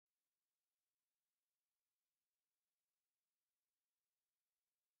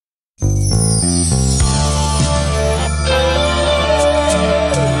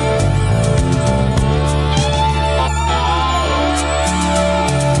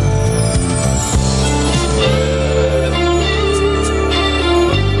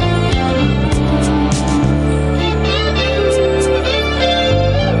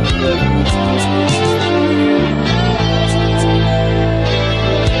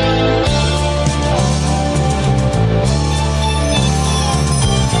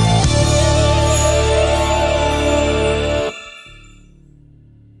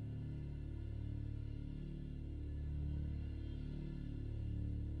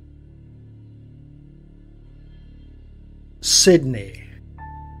Sidney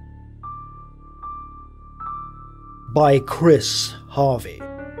by Chris Harvey.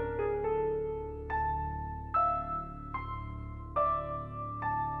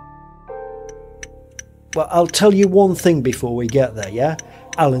 Well, I'll tell you one thing before we get there, yeah?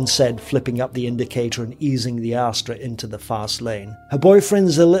 Alan said, flipping up the indicator and easing the Astra into the fast lane. Her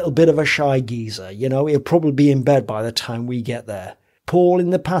boyfriend's a little bit of a shy geezer, you know, he'll probably be in bed by the time we get there. Paul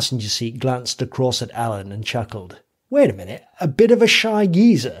in the passenger seat glanced across at Alan and chuckled. Wait a minute, a bit of a shy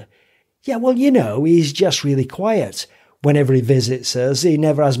geezer? Yeah, well, you know, he's just really quiet. Whenever he visits us, he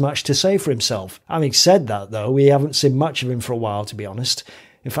never has much to say for himself. Having said that, though, we haven't seen much of him for a while, to be honest.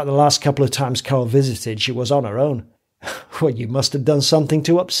 In fact, the last couple of times Carol visited, she was on her own. Well, you must have done something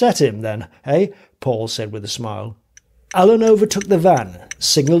to upset him, then, eh? Paul said with a smile. Alan overtook the van,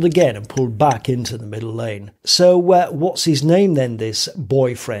 signalled again and pulled back into the middle lane. So, what's his name then, this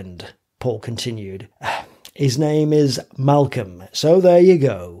boyfriend? Paul continued. His name is Malcolm, so there you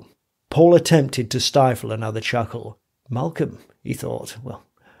go. Paul attempted to stifle another chuckle. Malcolm, he thought. Well,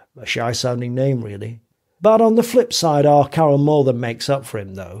 a shy-sounding name, really. But on the flip side, our Carol more than makes up for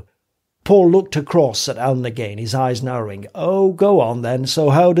him, though. Paul looked across at Alan again, his eyes narrowing. Oh, go on then, so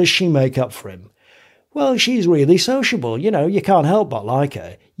how does she make up for him? Well, she's really sociable, you know, you can't help but like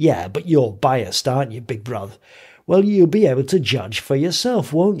her. Yeah, but you're biased, aren't you, big brother? Well, you'll be able to judge for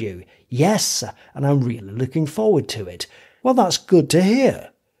yourself, won't you? Yes, and I'm really looking forward to it. Well, that's good to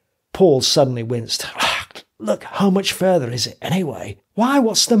hear. Paul suddenly winced. Look, how much further is it anyway? Why,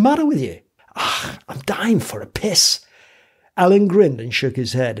 what's the matter with you? I'm dying for a piss. Alan grinned and shook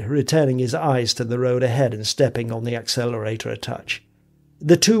his head, returning his eyes to the road ahead and stepping on the accelerator a touch.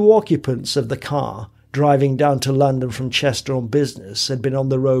 The two occupants of the car, driving down to London from Chester on business, had been on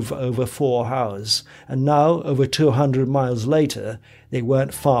the road for over 4 hours, and now, over 200 miles later, they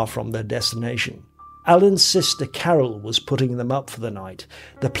weren't far from their destination. Alan's sister Carol was putting them up for the night,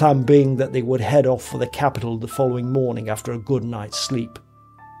 the plan being that they would head off for the capital the following morning after a good night's sleep.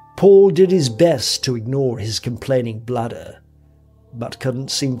 Paul did his best to ignore his complaining bladder, but couldn't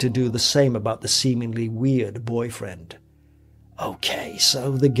seem to do the same about the seemingly weird boyfriend. Okay,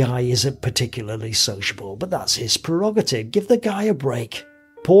 so the guy isn't particularly sociable, but that's his prerogative. Give the guy a break.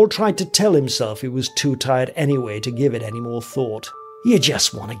 Paul tried to tell himself he was too tired anyway to give it any more thought. You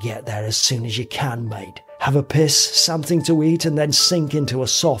just want to get there as soon as you can, mate. Have a piss, something to eat, and then sink into a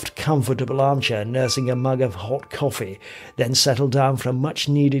soft, comfortable armchair nursing a mug of hot coffee, then settle down for a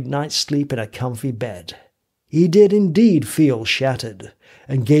much-needed night's sleep in a comfy bed. He did indeed feel shattered,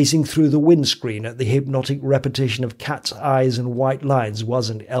 and gazing through the windscreen at the hypnotic repetition of cat's eyes and white lines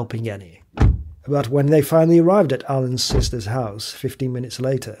wasn't helping any. But when they finally arrived at Alan's sister's house, 15 minutes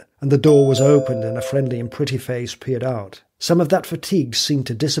later, and the door was opened and a friendly and pretty face peered out, some of that fatigue seemed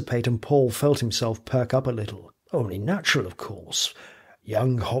to dissipate and Paul felt himself perk up a little. Only natural, of course.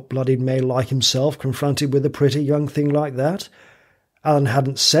 Young, hot-blooded male like himself confronted with a pretty young thing like that. Alan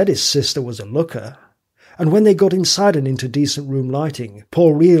hadn't said his sister was a looker. And when they got inside and into decent room lighting,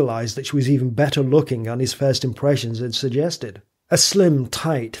 Paul realised that she was even better looking than his first impressions had suggested. A slim,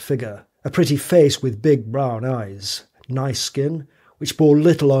 tight figure, a pretty face with big brown eyes, nice skin, which bore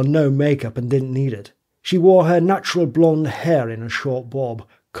little or no makeup and didn't need it. She wore her natural blonde hair in a short bob,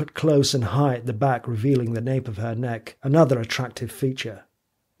 cut close and high at the back, revealing the nape of her neck, another attractive feature.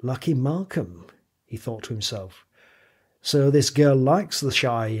 Lucky Malcolm, he thought to himself. So this girl likes the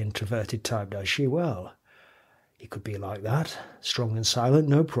shy, introverted type, does she? Well, he could be like that, strong and silent,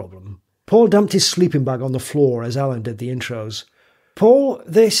 no problem. Paul dumped his sleeping bag on the floor as Alan did the intros. Paul,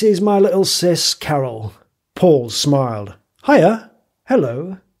 this is my little sis, Carol. Paul smiled. Hiya.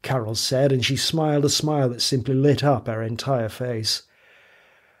 Hello, Carol said, and she smiled a smile that simply lit up her entire face.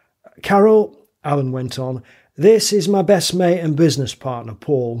 Carol, Alan went on, this is my best mate and business partner,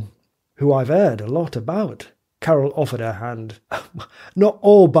 Paul, who I've heard a lot about. Carol offered her hand. Not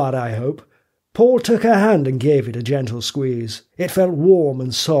all bad, I hope. Paul took her hand and gave it a gentle squeeze. It felt warm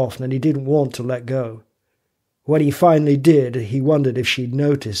and soft, and he didn't want to let go. When he finally did, he wondered if she'd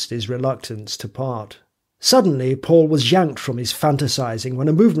noticed his reluctance to part. Suddenly, Paul was yanked from his fantasizing when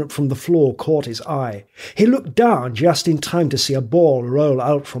a movement from the floor caught his eye. He looked down just in time to see a ball roll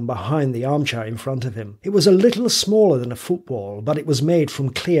out from behind the armchair in front of him. It was a little smaller than a football, but it was made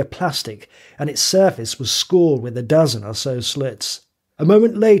from clear plastic, and its surface was scored with a dozen or so slits. A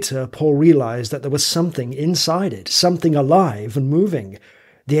moment later, Paul realized that there was something inside it, something alive and moving.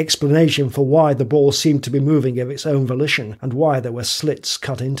 The explanation for why the ball seemed to be moving of its own volition, and why there were slits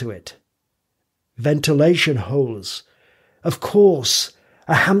cut into it. Ventilation holes. Of course,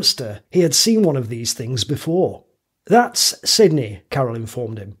 a hamster. He had seen one of these things before. "That's Sidney," Carol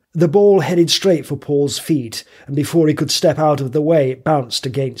informed him. The ball headed straight for Paul's feet, and before he could step out of the way it bounced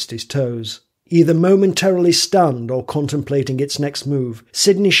against his toes. Either momentarily stunned or contemplating its next move,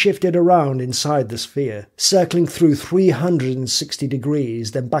 Sidney shifted around inside the sphere, circling through 360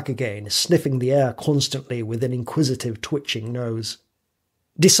 degrees, then back again, sniffing the air constantly with an inquisitive twitching nose.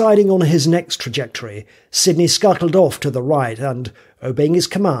 Deciding on his next trajectory, Sidney scuttled off to the right and, obeying his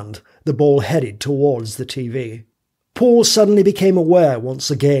command, the ball headed towards the TV. Paul suddenly became aware once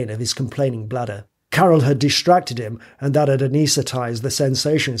again of his complaining bladder. Carol had distracted him, and that had anaesthetised the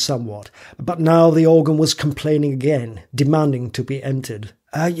sensation somewhat, but now the organ was complaining again, demanding to be emptied.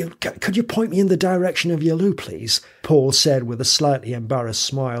 Could you point me in the direction of your loo, please?" Paul said with a slightly embarrassed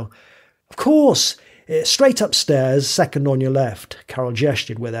smile. "Of course. Straight upstairs, second on your left," Carol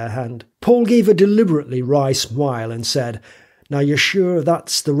gestured with her hand. Paul gave a deliberately wry smile and said, "Now you're sure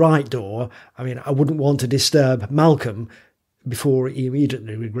that's the right door? I wouldn't want to disturb Malcolm," before he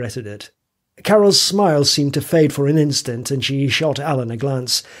immediately regretted it. Carol's smile seemed to fade for an instant, and she shot Alan a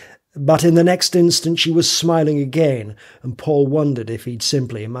glance. But in the next instant she was smiling again, and Paul wondered if he'd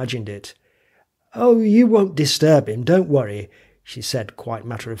simply imagined it. "Oh, you won't disturb him, don't worry," she said quite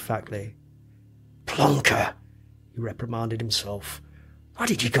matter-of-factly. "Plonker," he reprimanded himself. "Why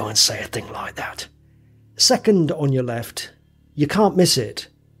did you go and say a thing like that?" "Second on your left. You can't miss it,"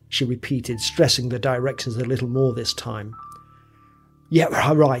 she repeated, stressing the directions a little more this time. "Yeah,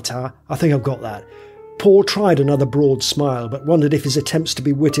 right, I think I've got that." Paul tried another broad smile, but wondered if his attempts to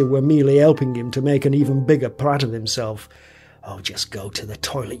be witty were merely helping him to make an even bigger brat of himself. "Oh, just go to the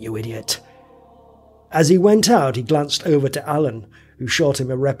toilet, you idiot." As he went out, he glanced over to Alan, who shot him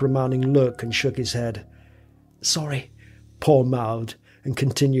a reprimanding look and shook his head. "Sorry," Paul mouthed, and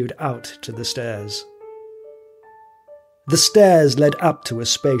continued out to the stairs. The stairs led up to a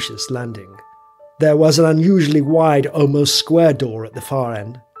spacious landing. There was an unusually wide, almost square door at the far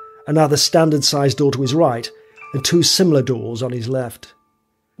end, another standard-sized door to his right, and two similar doors on his left.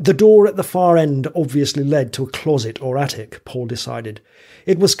 The door at the far end obviously led to a closet or attic, Paul decided.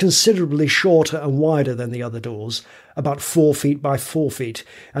 It was considerably shorter and wider than the other doors, about 4 feet by 4 feet,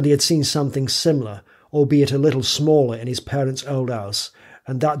 and he had seen something similar, albeit a little smaller, in his parents' old house,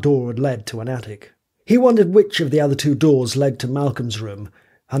 and that door had led to an attic. He wondered which of the other two doors led to Malcolm's room,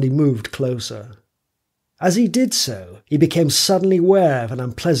 and he moved closer. As he did so, he became suddenly aware of an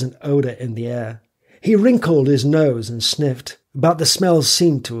unpleasant odour in the air. He wrinkled his nose and sniffed, but the smell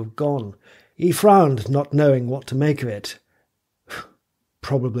seemed to have gone. He frowned, not knowing what to make of it.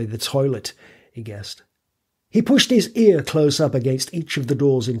 "Probably the toilet," he guessed. He pushed his ear close up against each of the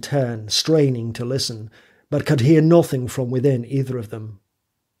doors in turn, straining to listen, but could hear nothing from within either of them.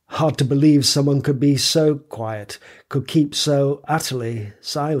 Hard to believe someone could be so quiet, could keep so utterly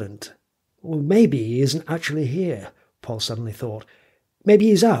silent. Well, maybe he isn't actually here, Paul suddenly thought. Maybe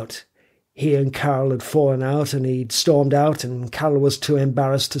he's out. He and Carol had fallen out and he'd stormed out and Carol was too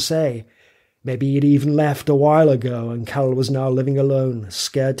embarrassed to say. Maybe he'd even left a while ago and Carol was now living alone,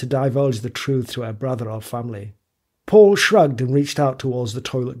 scared to divulge the truth to her brother or family. Paul shrugged and reached out towards the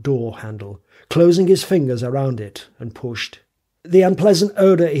toilet door handle, closing his fingers around it, and pushed. The unpleasant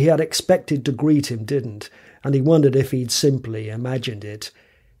odour he had expected to greet him didn't, and he wondered if he'd simply imagined it.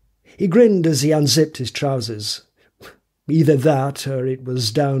 He grinned as he unzipped his trousers. Either that, or it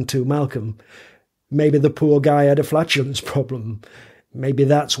was down to Malcolm. Maybe the poor guy had a flatulence problem. Maybe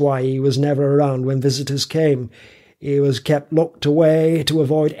that's why he was never around when visitors came. He was kept locked away to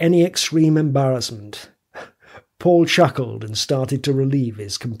avoid any extreme embarrassment. Paul chuckled and started to relieve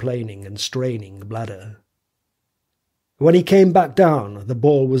his complaining and straining bladder. When he came back down, the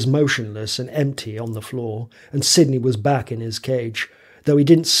ball was motionless and empty on the floor, and Sidney was back in his cage, though he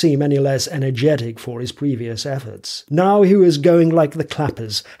didn't seem any less energetic for his previous efforts. Now he was going like the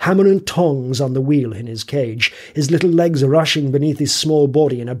clappers, hammer and tongs on the wheel in his cage, his little legs rushing beneath his small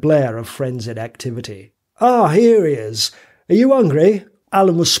body in a blare of frenzied activity. "Ah, here he is. Are you hungry?"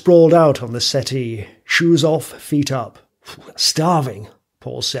 Alan was sprawled out on the settee, shoes off, feet up. "Starving,"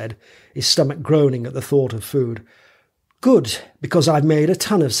 Paul said, his stomach groaning at the thought of food. "Good, because I've made a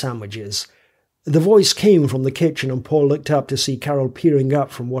ton of sandwiches." The voice came from the kitchen and Paul looked up to see Carol peering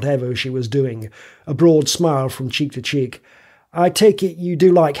up from whatever she was doing, a broad smile from cheek to cheek. "I take it you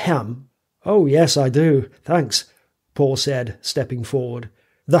do like ham?" "Oh, yes, I do, thanks," Paul said, stepping forward.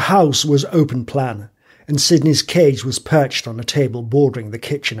 The house was open plan, and Sidney's cage was perched on a table bordering the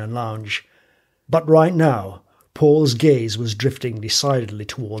kitchen and lounge. But right now, Paul's gaze was drifting decidedly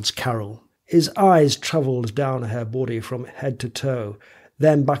towards Carol. His eyes travelled down her body from head to toe,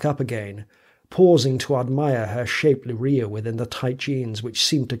 then back up again, pausing to admire her shapely rear within the tight jeans which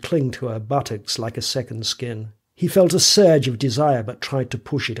seemed to cling to her buttocks like a second skin. He felt a surge of desire but tried to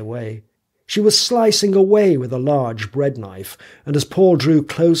push it away. She was slicing away with a large bread knife, and as Paul drew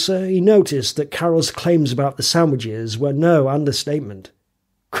closer, he noticed that Carol's claims about the sandwiches were no understatement.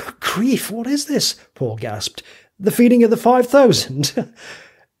 "Grief, what is this?" Paul gasped. "The feeding of the 5,000?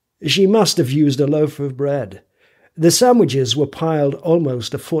 She must have used a loaf of bread. The sandwiches were piled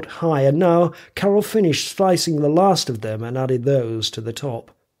almost a foot high, and now Carol finished slicing the last of them and added those to the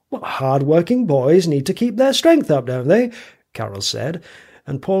top. "Well, hard-working boys need to keep their strength up, don't they?" Carol said,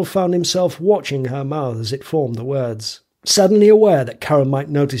 and Paul found himself watching her mouth as it formed the words. Suddenly aware that Carol might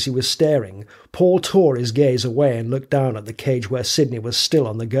notice he was staring, Paul tore his gaze away and looked down at the cage where Sidney was still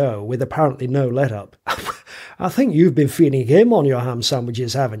on the go, with apparently no let-up. "I think you've been feeding him on your ham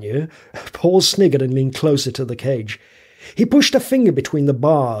sandwiches, haven't you?" Paul sniggered and leaned closer to the cage. He pushed a finger between the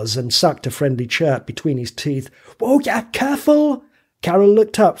bars and sucked a friendly chirp between his teeth. "Whoa, yeah, careful!" Carol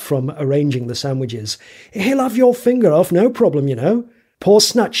looked up from arranging the sandwiches. "He'll have your finger off, no problem, you know." Paul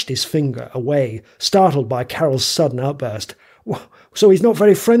snatched his finger away, startled by Carol's sudden outburst. "So he's not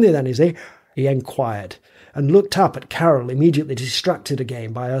very friendly then, is he?" he inquired, and looked up at Carol, immediately distracted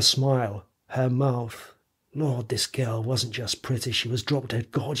again by her smile. Her mouth. Lord, this girl wasn't just pretty, she was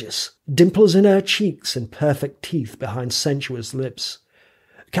drop-dead gorgeous. Dimples in her cheeks and perfect teeth behind sensuous lips.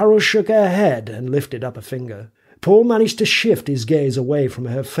 Carol shook her head and lifted up a finger. Paul managed to shift his gaze away from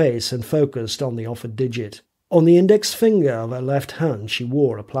her face and focused on the offered digit. On the index finger of her left hand she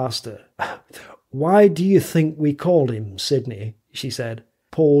wore a plaster. "Why do you think we called him Sidney?" she said.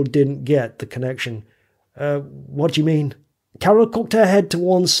 Paul didn't get the connection. What do you mean?" Carol cocked her head to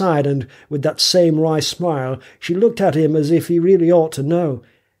one side, and with that same wry smile she looked at him as if he really ought to know.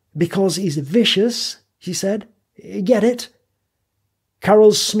 "Because he's vicious," she said. "Get it?"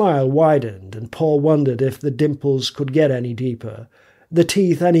 Carol's smile widened, and Paul wondered if the dimples could get any deeper, the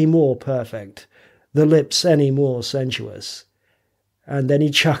teeth any more perfect, the lips any more sensuous. And then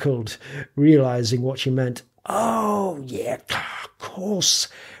he chuckled, realizing what she meant. "Oh, yeah, of course.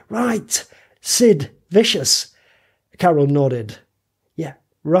 Right. Sid, vicious." Carol nodded. "Yeah,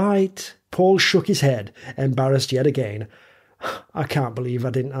 right." Paul shook his head, embarrassed yet again. "I can't believe I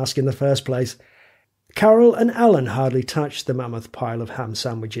didn't ask in the first place." Carol and Alan hardly touched the mammoth pile of ham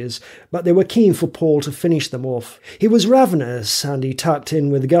sandwiches, but they were keen for Paul to finish them off. He was ravenous, and he tucked in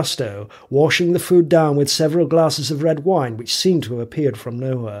with gusto, washing the food down with several glasses of red wine which seemed to have appeared from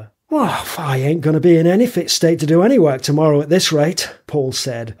nowhere. "Well, I ain't going to be in any fit state to do any work tomorrow at this rate," Paul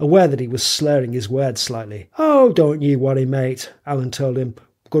said, aware that he was slurring his words slightly. "Oh, don't ye worry, mate," Alan told him.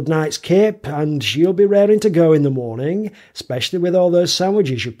 "Good night's kip, and you'll be raring to go in the morning, especially with all those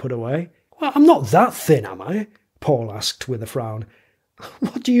sandwiches you put away." "Well, I'm not that thin, am I?" Paul asked with a frown.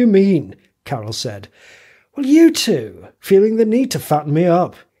 "What do you mean?" Carol said. "Well, you two, feeling the need to fatten me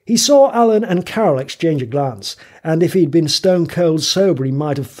up." He saw Alan and Carol exchange a glance, and if he'd been stone-cold sober he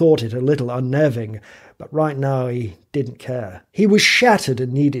might have thought it a little unnerving, but right now he didn't care. He was shattered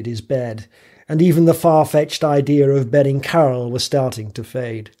and needed his bed, and even the far-fetched idea of bedding Carol was starting to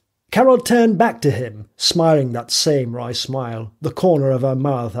fade. Carol turned back to him, smiling that same wry smile, the corner of her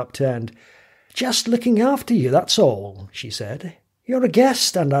mouth upturned. "Just looking after you, that's all," she said. "You're a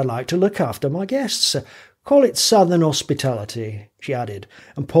guest, and I like to look after my guests. Call it Southern hospitality," she added,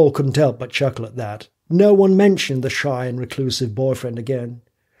 and Paul couldn't help but chuckle at that. No one mentioned the shy and reclusive boyfriend again.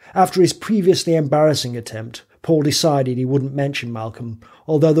 After his previously embarrassing attempt, Paul decided he wouldn't mention Malcolm,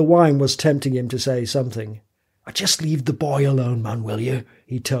 although the wine was tempting him to say something. "Just leave the boy alone, man, will you?"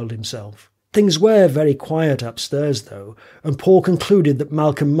 he told himself. Things were very quiet upstairs, though, and Paul concluded that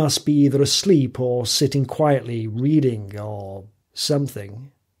Malcolm must be either asleep or sitting quietly reading or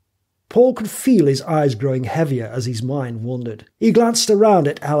something. Paul could feel his eyes growing heavier as his mind wandered. He glanced around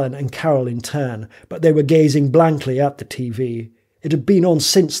at Alan and Carol in turn, but they were gazing blankly at the TV. It had been on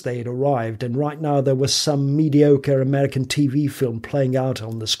since they had arrived, and right now there was some mediocre American TV film playing out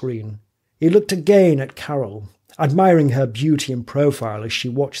on the screen. He looked again at Carol, admiring her beauty and profile as she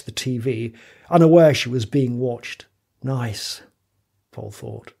watched the TV, unaware she was being watched. Nice, Paul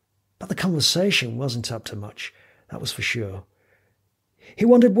thought. But the conversation wasn't up to much, that was for sure. He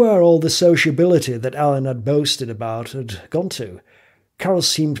wondered where all the sociability that Alan had boasted about had gone to. Carol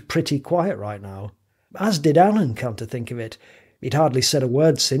seemed pretty quiet right now. As did Alan, come to think of it. He'd hardly said a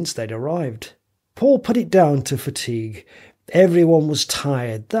word since they'd arrived. Paul put it down to fatigue. Everyone was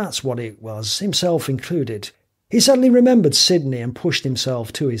tired, that's what it was, himself included. He suddenly remembered Sidney and pushed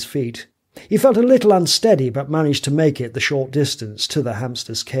himself to his feet. He felt a little unsteady, but managed to make it the short distance to the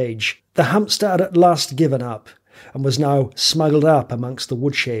hamster's cage. The hamster had at last given up, and was now smuggled up amongst the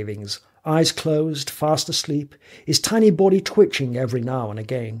wood shavings, eyes closed, fast asleep, his tiny body twitching every now and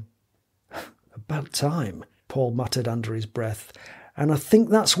again. "About time," Paul muttered under his breath. "And I think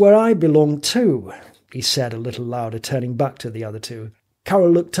that's where I belong too," he said a little louder, turning back to the other two. Carol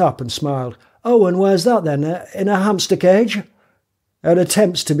looked up and smiled. "Oh, and where's that then? In a hamster cage?" Her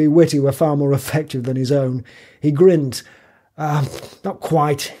attempts to be witty were far more effective than his own. He grinned. Not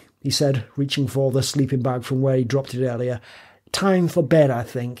quite," he said, reaching for the sleeping bag from where he dropped it earlier. "Time for bed, I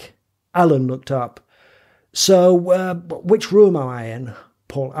think." Alan looked up. "So, which room am I in?"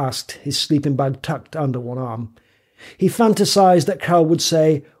 Paul asked, his sleeping bag tucked under one arm. He fantasized that Carol would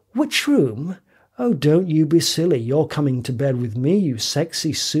say, "Which room? Oh, don't you be silly. You're coming to bed with me, you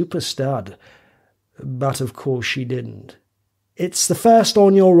sexy super stud." But of course she didn't. "It's the first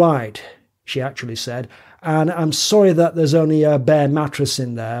on your right," she actually said, "and I'm sorry that there's only a bare mattress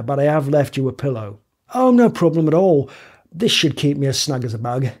in there, but I have left you a pillow." "Oh, no problem at all. This should keep me as snug as a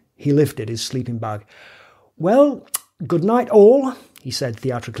bug." He lifted his sleeping bag. "Well, good night all," he said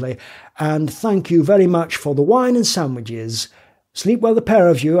theatrically, "and thank you very much for the wine and sandwiches. Sleep well, the pair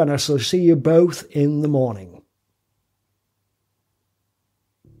of you, and I shall see you both in the morning."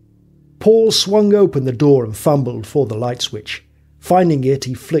 Paul swung open the door and fumbled for the light switch. Finding it,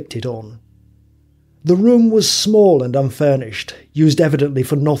 he flicked it on. The room was small and unfurnished, used evidently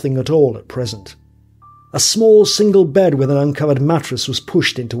for nothing at all at present. A small single bed with an uncovered mattress was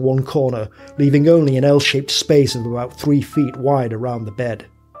pushed into one corner, leaving only an L-shaped space of about 3 feet wide around the bed.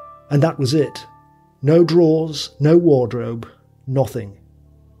 And that was it. No drawers, no wardrobe, nothing.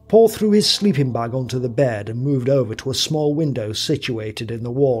 Paul threw his sleeping bag onto the bed and moved over to a small window situated in the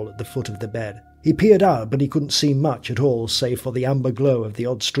wall at the foot of the bed. He peered out, but he couldn't see much at all save for the amber glow of the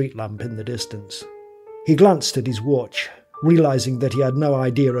odd street lamp in the distance. He glanced at his watch, realising that he had no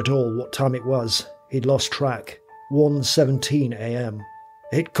idea at all what time it was. He'd lost track. 1:17 a.m.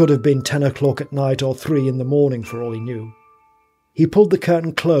 It could have been 10 o'clock at night or 3 in the morning for all he knew. He pulled the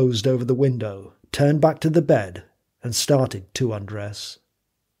curtain closed over the window, turned back to the bed, and started to undress.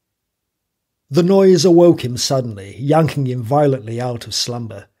 The noise awoke him suddenly, yanking him violently out of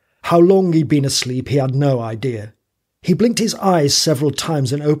slumber. How long he'd been asleep he had no idea. He blinked his eyes several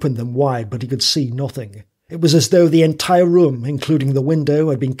times and opened them wide, but he could see nothing. It was as though the entire room, including the window,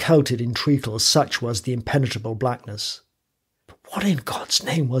 had been coated in treacle, such was the impenetrable blackness. But what in God's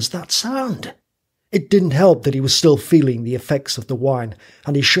name was that sound? It didn't help that he was still feeling the effects of the wine,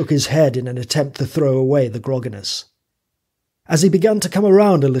 and he shook his head in an attempt to throw away the grogginess. As he began to come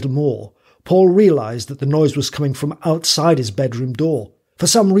around a little more, Paul realised that the noise was coming from outside his bedroom door. For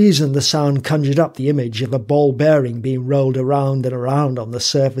some reason the sound conjured up the image of a ball bearing being rolled around and around on the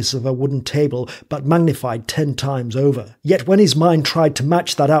surface of a wooden table, but magnified 10 times over. Yet when his mind tried to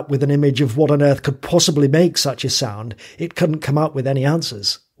match that up with an image of what on earth could possibly make such a sound, it couldn't come up with any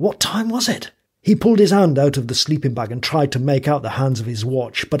answers. What time was it? He pulled his hand out of the sleeping bag and tried to make out the hands of his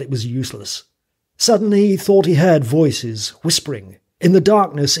watch, but it was useless. Suddenly he thought he heard voices, whispering. In the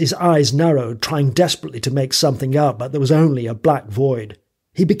darkness his eyes narrowed, trying desperately to make something out, but there was only a black void.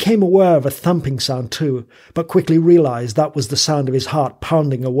 He became aware of a thumping sound too, but quickly realised that was the sound of his heart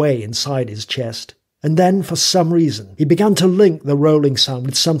pounding away inside his chest. And then, for some reason, he began to link the rolling sound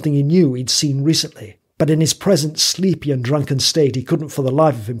with something he knew he'd seen recently, but in his present sleepy and drunken state he couldn't for the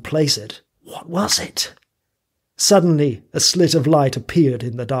life of him place it. What was it? Suddenly, a slit of light appeared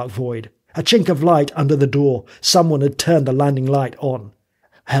in the dark void. A chink of light under the door. Someone had turned the landing light on.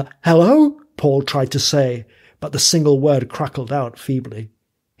 "Hello?" Paul tried to say, but the single word crackled out feebly.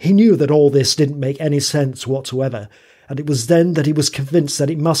 He knew that all this didn't make any sense whatsoever, and it was then that he was convinced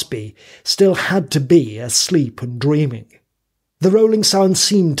that it must be, still had to be, asleep and dreaming. The rolling sound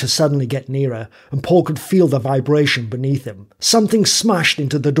seemed to suddenly get nearer, and Paul could feel the vibration beneath him. Something smashed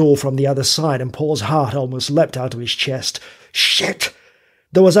into the door from the other side, and Paul's heart almost leapt out of his chest. Shit!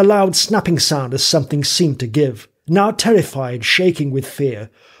 There was a loud snapping sound as something seemed to give. Now terrified, shaking with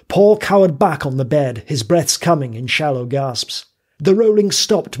fear, Paul cowered back on the bed, his breaths coming in shallow gasps. The rolling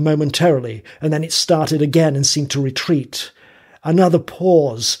stopped momentarily, and then it started again and seemed to retreat. Another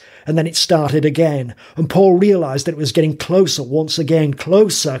pause, and then it started again, and Paul realised that it was getting closer once again,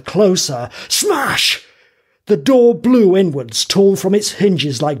 closer, closer. Smash! The door blew inwards, torn from its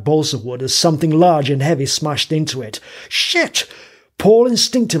hinges like balsa wood as something large and heavy smashed into it. Shit! Paul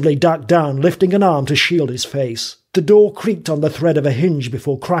instinctively ducked down, lifting an arm to shield his face. The door creaked on the thread of a hinge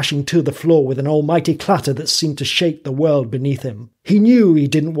before crashing to the floor with an almighty clatter that seemed to shake the world beneath him. He knew he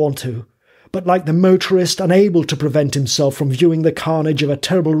didn't want to, but like the motorist unable to prevent himself from viewing the carnage of a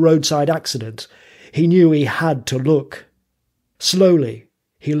terrible roadside accident, he knew he had to look. Slowly,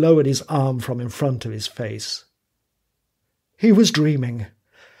 he lowered his arm from in front of his face. He was dreaming.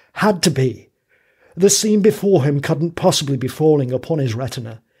 Had to be. The scene before him couldn't possibly be falling upon his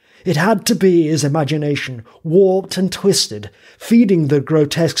retina. It had to be his imagination, warped and twisted, feeding the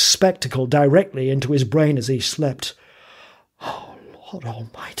grotesque spectacle directly into his brain as he slept. Oh, Lord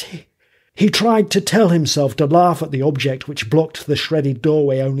Almighty. He tried to tell himself to laugh at the object which blocked the shredded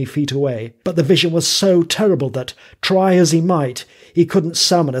doorway only feet away, but the vision was so terrible that, try as he might, he couldn't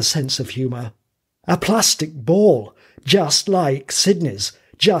summon a sense of humour. A plastic ball, just like Sidney's,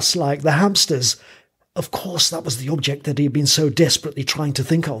 just like the hamster's. Of course that was the object that he had been so desperately trying to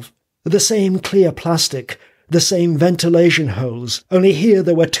think of. The same clear plastic, the same ventilation holes, only here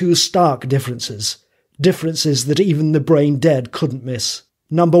there were two stark differences. Differences that even the brain dead couldn't miss.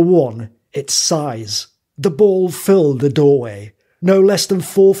 Number one, its size. The ball filled the doorway. No less than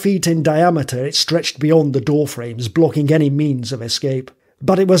 4 feet in diameter, it stretched beyond the door frames, blocking any means of escape.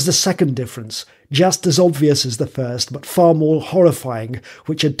 But it was the second difference, just as obvious as the first, but far more horrifying,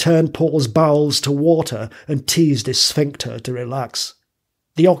 which had turned Paul's bowels to water and teased his sphincter to relax.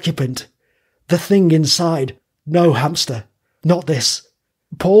 The occupant. The thing inside. No hamster. Not this.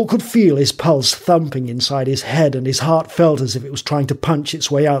 Paul could feel his pulse thumping inside his head, and his heart felt as if it was trying to punch its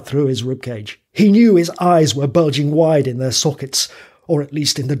way out through his ribcage. He knew his eyes were bulging wide in their sockets, or at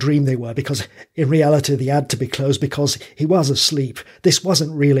least in the dream they were, because in reality they had to be closed because he was asleep. This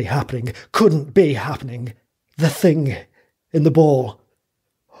wasn't really happening, couldn't be happening. The thing in the ball.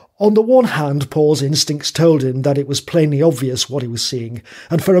 On the one hand, Paul's instincts told him that it was plainly obvious what he was seeing,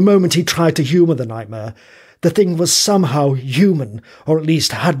 and for a moment he tried to humour the nightmare. The thing was somehow human, or at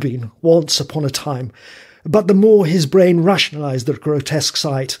least had been, once upon a time. But the more his brain rationalised the grotesque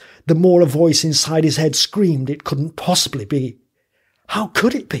sight, the more a voice inside his head screamed it couldn't possibly be. How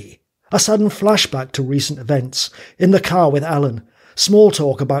could it be? A sudden flashback to recent events. In the car with Alan. Small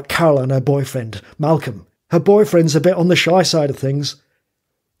talk about Carol and her boyfriend, Malcolm. Her boyfriend's a bit on the shy side of things.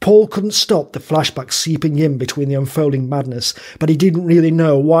 Paul couldn't stop the flashback seeping in between the unfolding madness, but he didn't really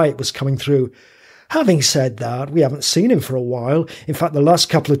know why it was coming through. Having said that, we haven't seen him for a while. In fact, the last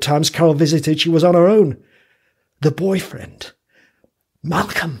couple of times Carol visited, she was on her own. The boyfriend.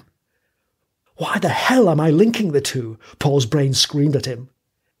 Malcolm. Why the hell am I linking the two? Paul's brain screamed at him.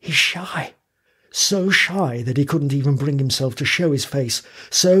 He's shy. So shy that he couldn't even bring himself to show his face.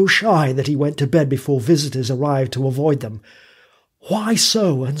 So shy that he went to bed before visitors arrived to avoid them. Why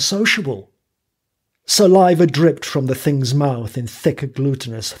so unsociable? Saliva dripped from the thing's mouth in thick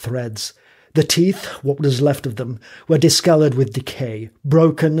glutinous threads. The teeth, what was left of them, were discoloured with decay,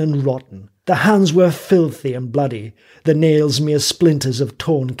 broken and rotten. The hands were filthy and bloody, the nails mere splinters of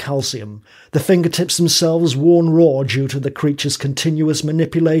torn calcium, the fingertips themselves worn raw due to the creature's continuous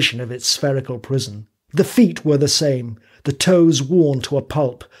manipulation of its spherical prison. The feet were the same, the toes worn to a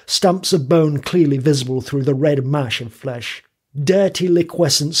pulp, stumps of bone clearly visible through the red mash of flesh. Dirty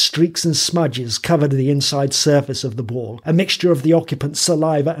liquescent streaks and smudges covered the inside surface of the ball, a mixture of the occupant's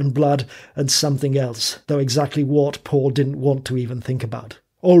saliva and blood and something else, though exactly what Paul didn't want to even think about.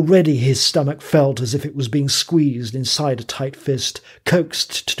 Already his stomach felt as if it was being squeezed inside a tight fist,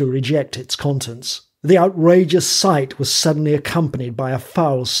 coaxed to reject its contents. The outrageous sight was suddenly accompanied by a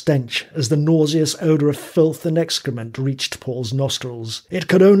foul stench as the nauseous odour of filth and excrement reached Paul's nostrils. It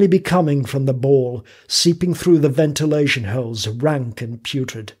could only be coming from the ball, seeping through the ventilation holes, rank and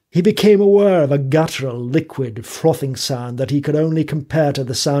putrid. He became aware of a guttural, liquid, frothing sound that he could only compare to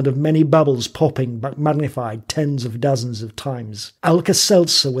the sound of many bubbles popping but magnified tens of dozens of times.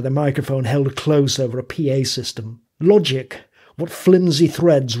 Alka-Seltzer with a microphone held close over a PA system. Logic, what flimsy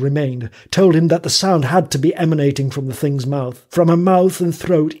threads remained, told him that the sound had to be emanating from the thing's mouth, from a mouth and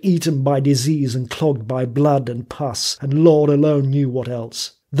throat eaten by disease and clogged by blood and pus, and Lord alone knew what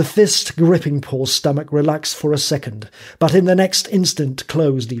else. The fist gripping Paul's stomach relaxed for a second, but in the next instant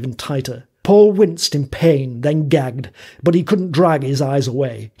closed even tighter. Paul winced in pain, then gagged, but he couldn't drag his eyes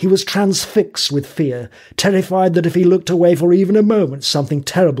away. He was transfixed with fear, terrified that if he looked away for even a moment something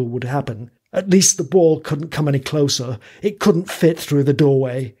terrible would happen. At least the ball couldn't come any closer. It couldn't fit through the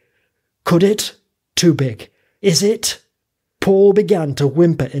doorway. Could it? Too big. Is it? Paul began to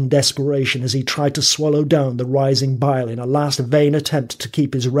whimper in desperation as he tried to swallow down the rising bile in a last vain attempt to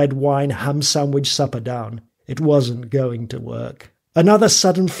keep his red wine ham sandwich supper down. It wasn't going to work. Another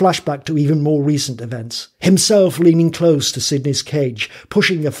sudden flashback to even more recent events. Himself leaning close to Sidney's cage,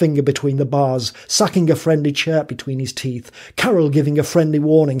 pushing a finger between the bars, sucking a friendly chirp between his teeth. Carol giving a friendly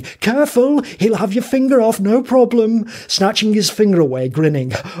warning. "Careful, he'll have your finger off, no problem." Snatching his finger away,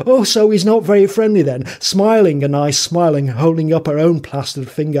 grinning. Oh, so he's not very friendly then. Smiling, and I smiling, holding up her own plastered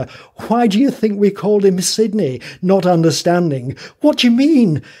finger. "Why do you think we called him Sidney?" Not understanding. "What do you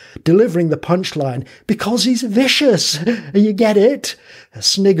mean?" Delivering the punchline. "Because he's vicious. You get it?"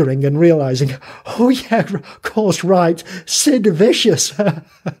 Sniggering and realising, "Oh yeah, of course, right, Sid Vicious."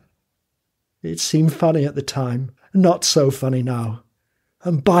 It seemed funny at the time, not so funny now.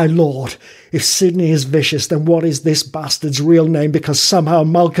 And by Lord, if Sidney is vicious, then what is this bastard's real name, because somehow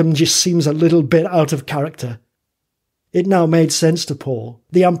Malcolm just seems a little bit out of character. It now made sense to Paul.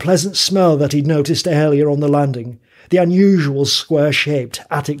 The unpleasant smell that he'd noticed earlier on the landing, the unusual square-shaped,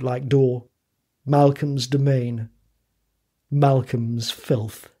 attic-like door. Malcolm's domain. Malcolm's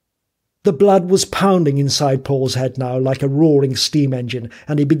filth. The blood was pounding inside Paul's head now like a roaring steam engine,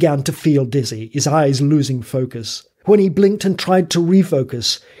 and he began to feel dizzy, his eyes losing focus. When he blinked and tried to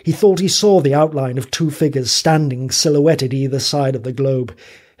refocus, he thought he saw the outline of two figures standing silhouetted either side of the globe.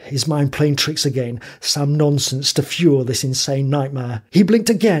 His mind playing tricks again, some nonsense to fuel this insane nightmare. He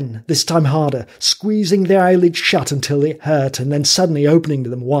blinked again, this time harder, squeezing the eyelids shut until it hurt and then suddenly opening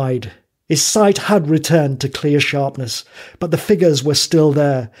them wide. His sight had returned to clear sharpness, but the figures were still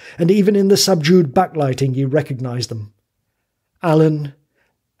there, and even in the subdued backlighting he recognised them. Alan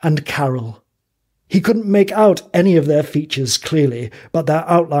and Carol. He couldn't make out any of their features clearly, but their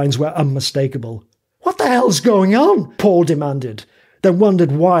outlines were unmistakable. "What the hell's going on?" Paul demanded, then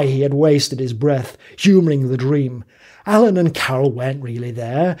wondered why he had wasted his breath, humouring the dream. Alan and Carol weren't really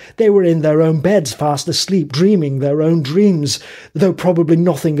there. They were in their own beds, fast asleep, dreaming their own dreams, though probably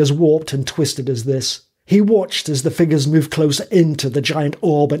nothing as warped and twisted as this. He watched as the figures moved closer into the giant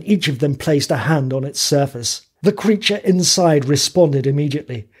orb, and each of them placed a hand on its surface. The creature inside responded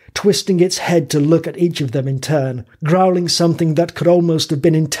immediately, twisting its head to look at each of them in turn, growling something that could almost have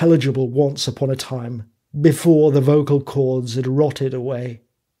been intelligible once upon a time, before the vocal cords had rotted away.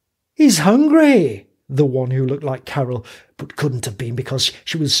 "He's hungry!" The one who looked like Carol, but couldn't have been because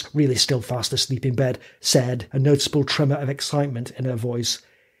she was really still fast asleep in bed, said, a noticeable tremor of excitement in her voice.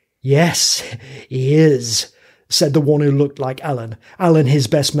 "Yes, he is," said the one who looked like Alan, his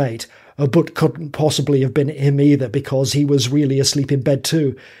best mate, but couldn't possibly have been him either because he was really asleep in bed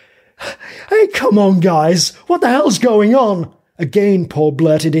too. "Hey, come on, guys, what the hell's going on?" Again Paul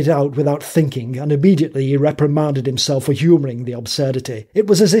blurted it out without thinking, and immediately he reprimanded himself for humouring the absurdity. It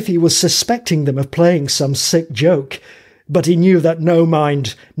was as if he was suspecting them of playing some sick joke, but he knew that no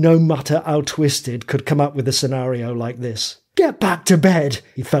mind, no matter how twisted, could come up with a scenario like this. "Get back to bed,"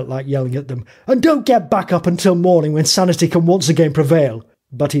 he felt like yelling at them, "and don't get back up until morning when sanity can once again prevail."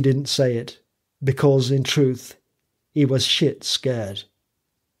 But he didn't say it, because in truth, he was shit scared.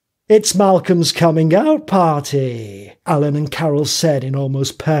 "It's Malcolm's coming out party," Alan and Carol said in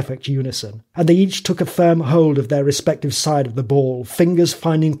almost perfect unison, and they each took a firm hold of their respective side of the ball, fingers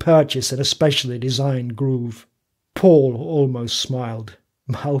finding purchase in a specially designed groove. Paul almost smiled.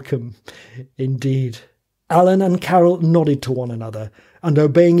 Malcolm, indeed. Alan and Carol nodded to one another, and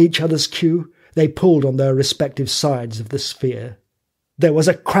obeying each other's cue, they pulled on their respective sides of the sphere. There was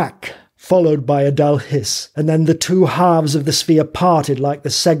a crack, followed by a dull hiss, and then the two halves of the sphere parted like the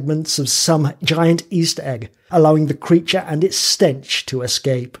segments of some giant Easter egg, allowing the creature and its stench to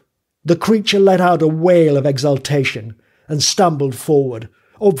escape. The creature let out a wail of exultation and stumbled forward,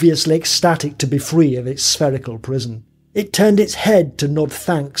 obviously ecstatic to be free of its spherical prison. It turned its head to nod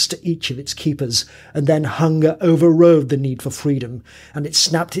thanks to each of its keepers, and then hunger overrode the need for freedom, and it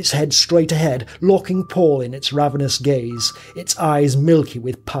snapped its head straight ahead, locking Paul in its ravenous gaze, its eyes milky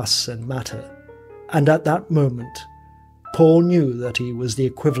with pus and matter. And at that moment, Paul knew that he was the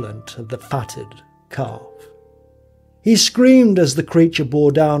equivalent of the fatted calf. He screamed as the creature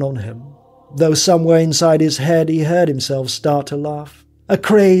bore down on him, though somewhere inside his head he heard himself start to laugh, a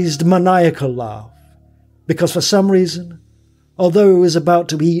crazed, maniacal laugh. Because for some reason, although he was about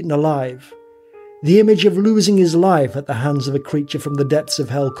to be eaten alive, the image of losing his life at the hands of a creature from the depths of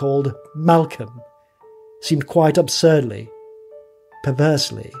hell called Malcolm seemed quite absurdly,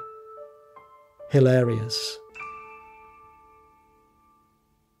 perversely hilarious.